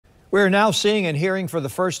We're now seeing and hearing for the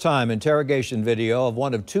first time interrogation video of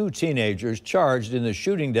one of two teenagers charged in the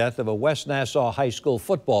shooting death of a West Nassau High School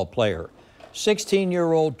football player.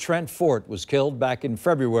 16-year-old Trent Fort was killed back in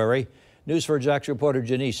February. News4JAX reporter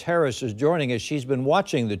Janice Harris is joining us. She's been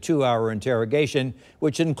watching the 2-hour interrogation,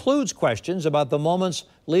 which includes questions about the moments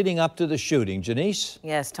leading up to the shooting. Janice?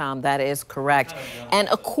 Yes, Tom, that is correct. And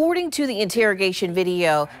according to the interrogation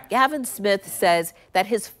video, Gavin Smith says that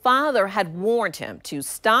his father had warned him to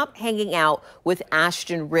stop hanging out with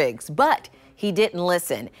Ashton Riggs, but he didn't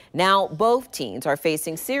listen. Now both teens are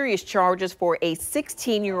facing serious charges for a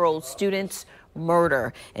 16-year-old student's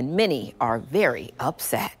murder, and many are very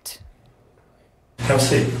upset. Have a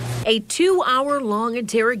seat. A 2-hour-long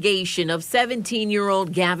interrogation of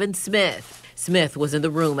 17-year-old Gavin Smith. Smith was in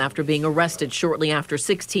the room after being arrested shortly after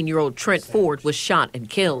 16-year-old Trent Ford was shot and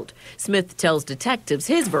killed. Smith tells detectives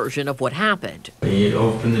his version of what happened. He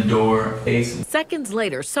opened the door. Seconds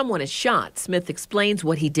later, someone is shot. Smith explains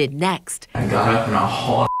what he did next. I got up and I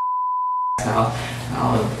hauled out.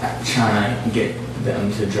 I was trying to get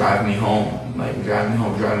them to drive me home. Like, drive me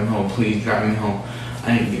home, please drive me home.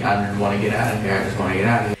 I didn't want to get out of here. I just want to get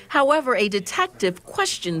out of here. However, a detective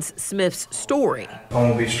questions Smith's story. I'm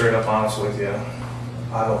going to be straight up honest with you.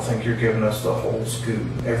 I don't think you're giving us the whole scoop.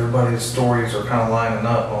 Everybody's stories are kind of lining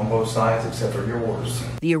up on both sides except for yours.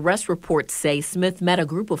 The arrest reports say Smith met a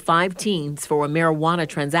group of 5 teens for a marijuana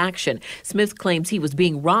transaction. Smith claims he was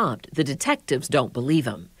being robbed. The detectives don't believe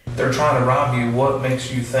him. They're trying to rob you. What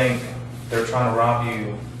makes you think they're trying to rob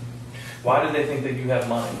you? Why do they think that you have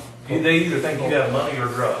money? They either think you have money or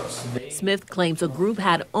drugs. Smith claims a group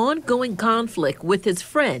had ongoing conflict with his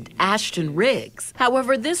friend, Ashton Riggs.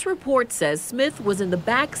 However, this report says Smith was in the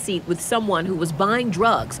back seat with someone who was buying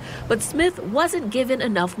drugs, but Smith wasn't given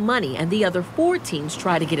enough money, and the other 4 teens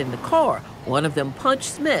tried to get in the car. One of them punched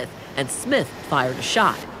Smith, and Smith fired a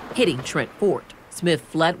shot, hitting Trent Fort. Smith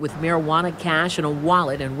fled with marijuana cash and a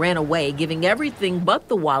wallet and ran away, giving everything but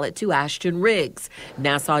the wallet to Ashton Riggs.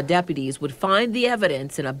 Nassau deputies would find the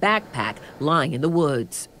evidence in a backpack lying in the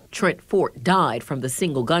woods. Trent Fort died from the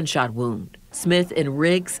single gunshot wound. Smith and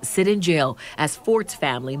Riggs sit in jail as Fort's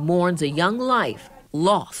family mourns a young life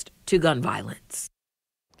lost to gun violence.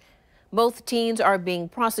 Both teens are being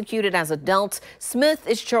prosecuted as adults. Smith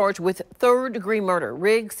is charged with 3rd-degree murder.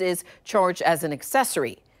 Riggs is charged as an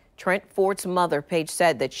accessory. Trent Fort's mother, Paige,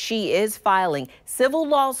 said that she is filing civil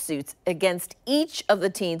lawsuits against each of the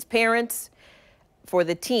teens' parents for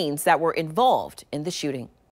the teens that were involved in the shooting.